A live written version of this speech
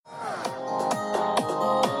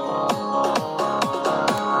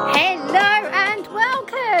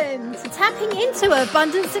Tapping into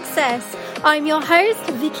Abundant Success. I'm your host,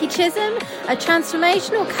 Vicky Chisholm, a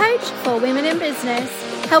transformational coach for women in business,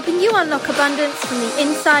 helping you unlock abundance from the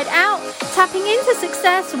inside out, tapping into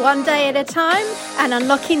success one day at a time, and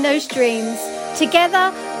unlocking those dreams.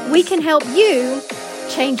 Together, we can help you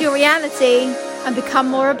change your reality and become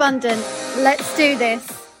more abundant. Let's do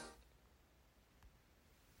this.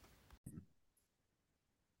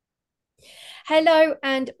 Hello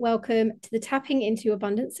and welcome to the Tapping into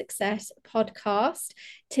Abundant Success podcast.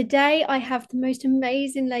 Today I have the most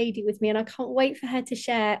amazing lady with me, and I can't wait for her to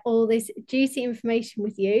share all this juicy information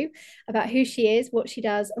with you about who she is, what she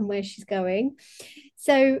does, and where she's going.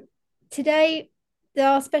 So today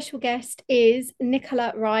our special guest is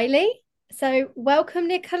Nicola Riley. So welcome,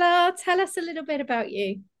 Nicola. Tell us a little bit about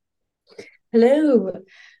you. Hello.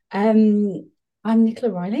 I'm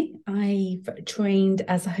Nicola Riley. I've trained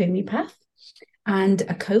as a homeopath and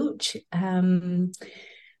a coach. And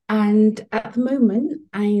at the moment,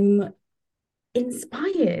 I'm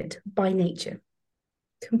inspired by nature,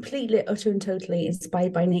 completely, utter and totally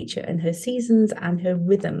inspired by nature and her seasons and her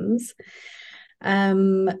rhythms.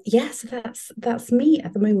 So that's me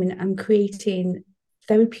at the moment. I'm creating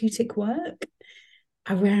therapeutic work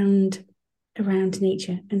around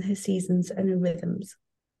nature and her seasons and her rhythms.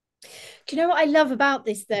 Do you know what I love about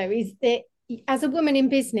this, though, is that as a woman in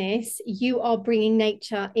business, you are bringing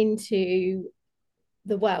nature into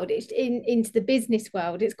the world, into the business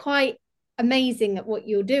world. It's quite amazing at what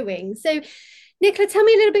you're doing. So, Nicola, tell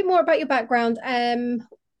me a little bit more about your background.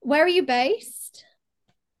 Where are you based?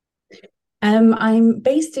 I'm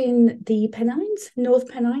based in the Pennines, North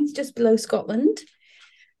Pennines, just below Scotland.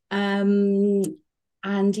 And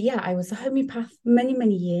yeah, I was a homeopath many,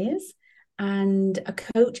 many years and a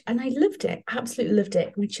coach, and I loved it, absolutely loved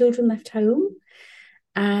it. My children left home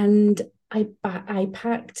and I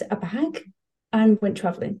packed a bag and went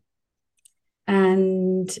traveling.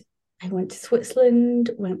 And I went to Switzerland,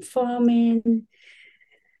 went farming,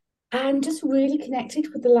 and just really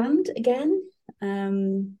connected with the land again.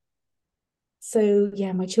 So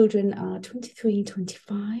yeah, my children are 23 and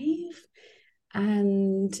 25.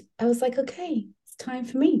 And I was like, okay, it's time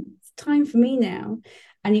for me. It's time for me now.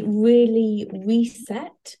 And it really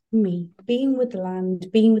reset me, being with the land,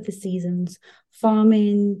 being with the seasons,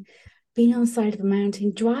 farming, being on the side of a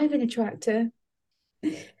mountain, driving a tractor.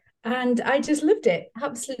 And I just loved it,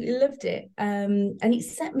 absolutely loved it. And it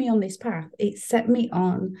set me on this path. It set me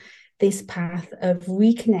on this path of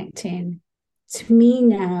reconnecting to me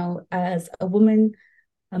now as a woman,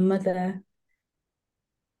 a mother,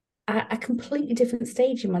 at a completely different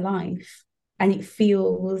stage in my life. And it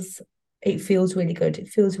feels really good. It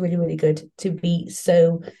feels really, really good to be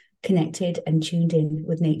so connected and tuned in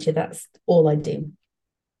with nature. That's all I do.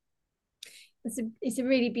 It's a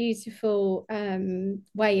really beautiful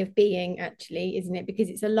way of being, actually, isn't it? Because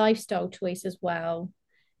it's a lifestyle choice as well.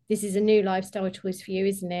 This is a new lifestyle choice for you,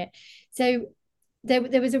 isn't it? So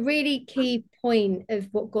there was a really key point of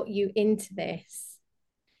what got you into this,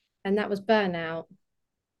 and that was burnout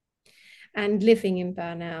and living in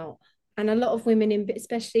burnout. And a lot of women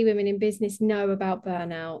especially women in business, know about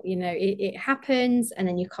burnout. You know, it happens and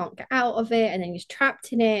then you can't get out of it, and then you're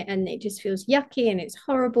trapped in it, and it just feels yucky and it's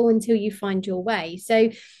horrible until you find your way.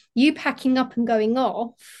 So you packing up and going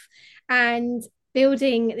off and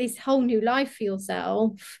building this whole new life for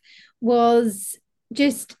yourself was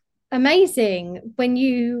just amazing when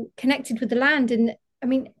you connected with the land. And I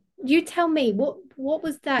mean, you tell me, what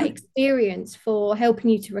was that experience for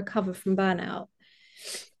helping you to recover from burnout?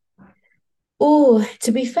 Oh,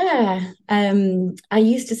 to be fair, I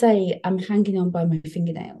used to say I'm hanging on by my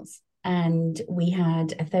fingernails. And we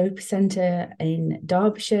had a therapy centre in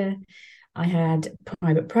Derbyshire. I had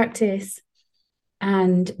private practice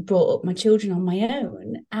and brought up my children on my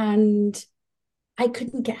own. And I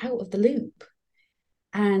couldn't get out of the loop.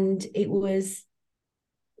 And it was,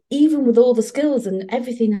 even with all the skills and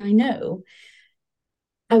everything I know,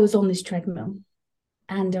 I was on this treadmill.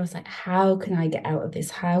 And I was like, how can I get out of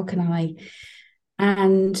this? How can I?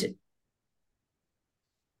 And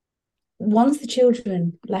once the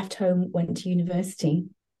children left home, went to university,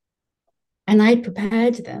 and I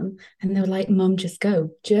prepared them, and they were like, Mum, just go,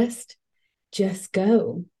 just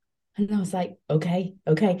go. And I was like, okay.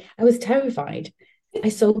 I was terrified. I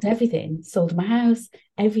sold everything, sold my house,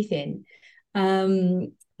 everything.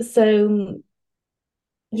 So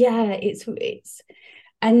yeah, it's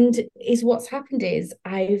what's happened is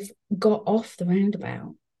I've got off the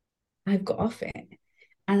roundabout. I've got off it.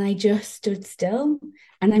 And I just stood still.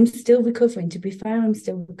 And I'm still recovering. To be fair, I'm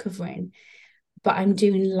still recovering. But I'm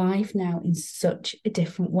doing life now in such a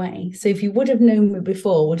different way. So if you would have known me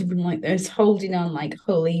before, would have been like this, holding on like,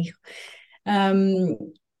 holy, Um,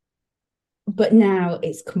 but now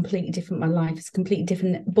it's completely different. My life is completely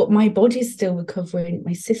different, but my body's still recovering,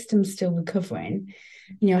 my system's still recovering.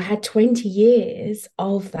 I had 20 years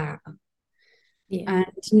of that. Yeah.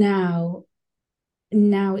 And now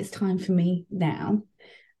it's time for me now.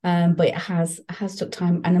 But it has took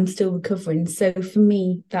time and I'm still recovering. So for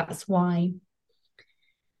me, that's why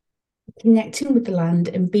connecting with the land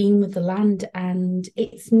and being with the land, and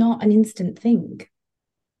it's not an instant thing.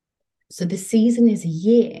 So the season is a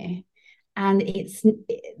year, and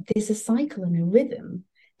there's a cycle and a rhythm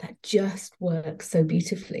that just works so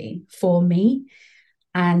beautifully for me,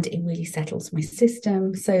 and it really settles my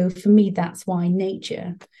system. So for me, that's why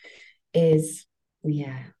nature is,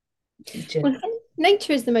 yeah, just Well,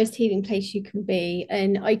 nature is the most healing place you can be.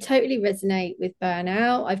 And I totally resonate with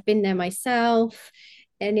burnout. I've been there myself.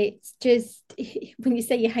 And it's just when you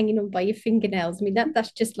say you're hanging on by your fingernails, I mean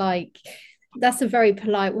that's just like that's a very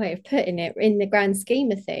polite way of putting it in the grand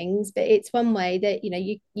scheme of things, but it's one way that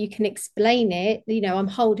you can explain it. I'm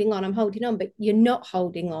holding on, but you're not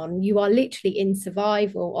holding on. You are literally in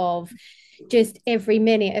survival of just every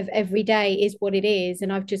minute of every day is what it is,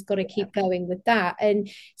 and I've just got to keep going with that. And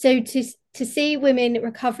so to see women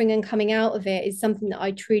recovering and coming out of it is something that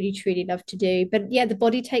I truly, truly love to do. But yeah, the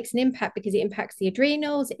body takes an impact because it impacts the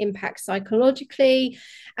adrenals, it impacts psychologically.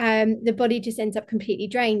 The body just ends up completely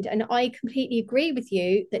drained. And I completely agree with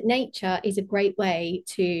you that nature is a great way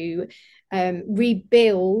to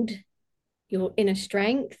rebuild your inner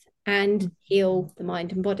strength and heal the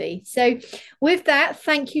mind and body. So, with that,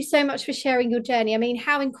 thank you so much for sharing your journey. I mean,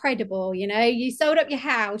 how incredible, you sold up your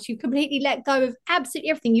house, you completely let go of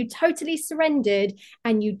absolutely everything, you totally surrendered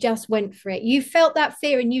and you just went for it. You felt that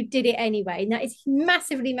fear and you did it anyway. And that is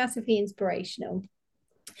massively, massively inspirational.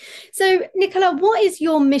 So, Nicola, what is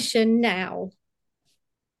your mission now?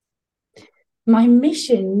 my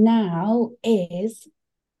mission now is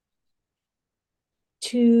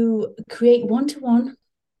to create one-to-one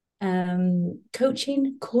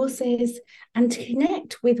coaching courses and to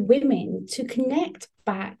connect with women, to connect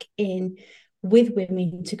back in with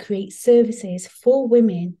women, to create services for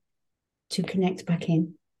women to connect back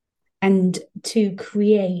in and to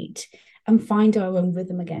create and find our own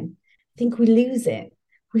rhythm again. I think we lose it.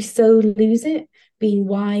 We so lose it, being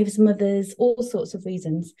wives, mothers, all sorts of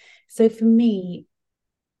reasons. So for me,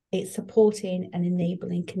 it's supporting and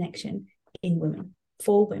enabling connection in women,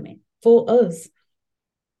 for us,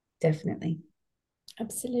 definitely.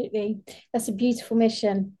 Absolutely. That's a beautiful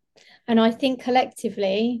mission. And I think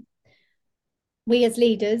collectively, we as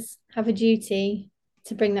leaders have a duty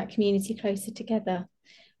to bring that community closer together,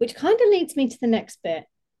 which kind of leads me to the next bit.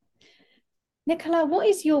 Nicola, what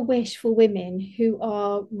is your wish for women who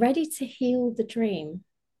are ready to heal the dream?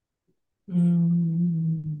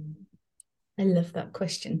 Mm, I love that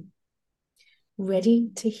question.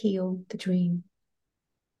 Ready to heal the dream.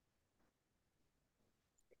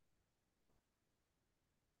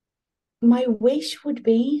 My wish would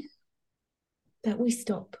be that we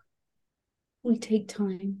stop, we take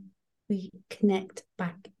time, we connect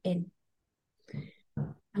back in,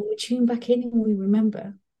 and we tune back in and we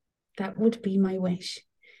remember. That would be my wish.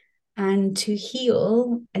 And to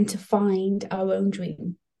heal and to find our own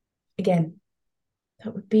dream again.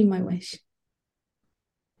 That would be my wish.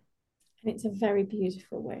 And it's a very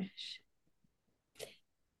beautiful wish.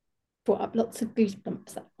 Brought up lots of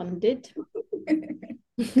goosebumps, that one did.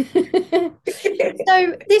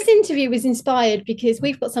 So, this interview was inspired because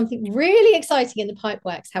we've got something really exciting in the pipe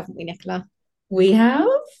works, haven't we, Nicola? We have.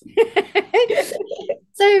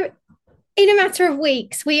 So, in a matter of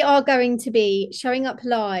weeks, we are going to be showing up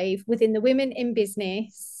live within the Women in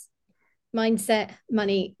Business Mindset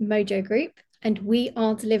Money Mojo group, and we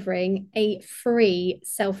are delivering a free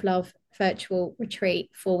self love virtual retreat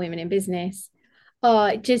for women in business.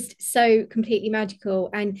 Just so completely magical.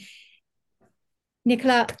 And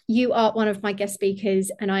Nicola, you are one of my guest speakers,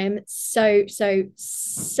 and I am so, so,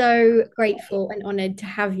 so grateful and honored to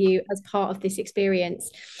have you as part of this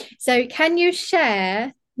experience. So, can you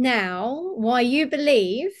share now why you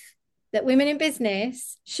believe that women in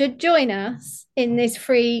business should join us in this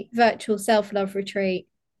free virtual self love retreat?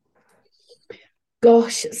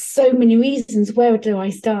 Gosh, so many reasons. Where do I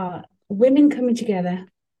start? Women coming together,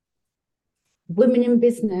 women in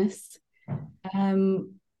business.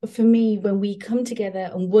 For me, when we come together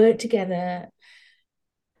and work together,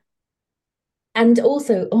 and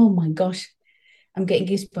also, oh my gosh, I'm getting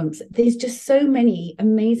goosebumps. There's just so many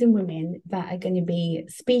amazing women that are going to be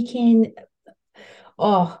speaking.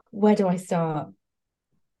 Oh, where do I start?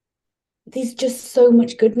 There's just so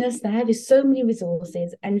much goodness there. There's so many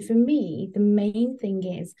resources. And for me, the main thing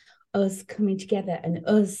is us coming together and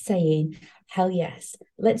us saying, hell yes,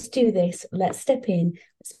 let's do this, let's step in,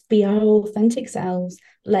 let's be our authentic selves,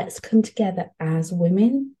 let's come together as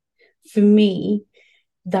women. For me,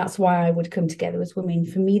 that's why I would come together as women.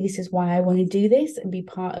 For me, this is why I want to do this and be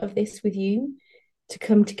part of this with you, to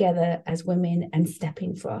come together as women and step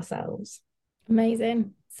in for ourselves.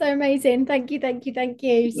 Amazing. So amazing. Thank you, thank you, thank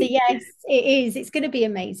you. So yes, it is. It's going to be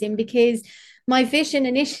amazing because my vision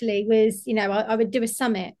initially was, I would do a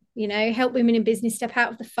summit, help women in business step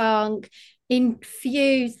out of the funk,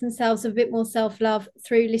 infuse themselves with a bit more self-love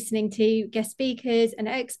through listening to guest speakers and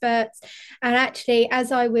experts. And actually,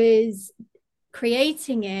 as I was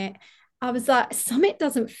creating it, I was like, summit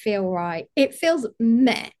doesn't feel right. It feels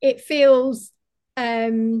meh. It feels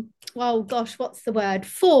well, gosh, what's the word?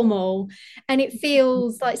 Formal. And it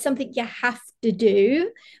feels like something you have to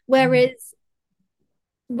do. Whereas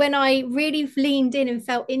when I really leaned in and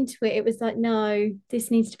felt into it, it was like, no,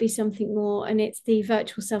 this needs to be something more. And it's the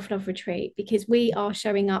virtual self-love retreat, because we are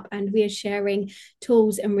showing up and we are sharing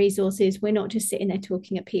tools and resources. We're not just sitting there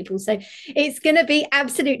talking at people. So it's going to be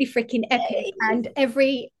absolutely freaking epic. And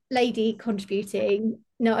every lady contributing,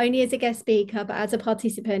 not only as a guest speaker, but as a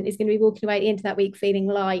participant, is going to be walking away at the end of that week feeling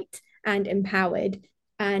light and empowered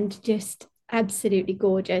and just absolutely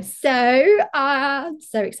gorgeous. So I'm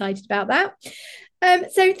so excited about that.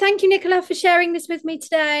 So thank you, Nicola, for sharing this with me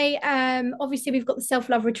today. Obviously, we've got the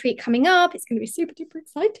self-love retreat coming up. It's going to be super duper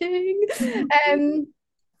exciting.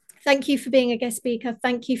 Thank you for being a guest speaker.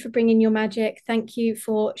 Thank you for bringing your magic. Thank you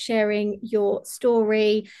for sharing your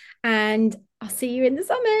story. And I'll see you in the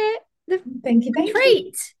summit. Thank you.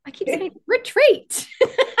 Retreat. I keep saying retreat. See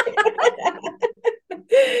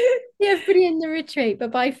everybody in the retreat.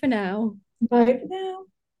 Bye-bye for now. Bye for now.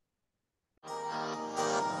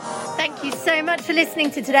 Thank you so much for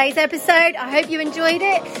listening to today's episode. I hope you enjoyed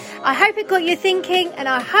it. I hope it got you thinking, and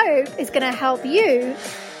I hope it's going to help you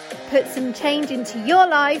put some change into your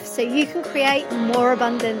life so you can create more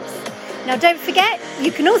abundance. Now, don't forget,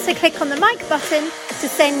 you can also click on the mic button to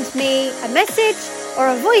send me a message or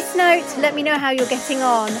a voice note to let me know how you're getting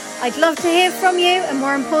on. I'd love to hear from you, and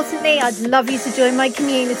more importantly, I'd love you to join my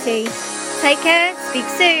community. Take care. Speak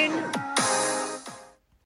soon.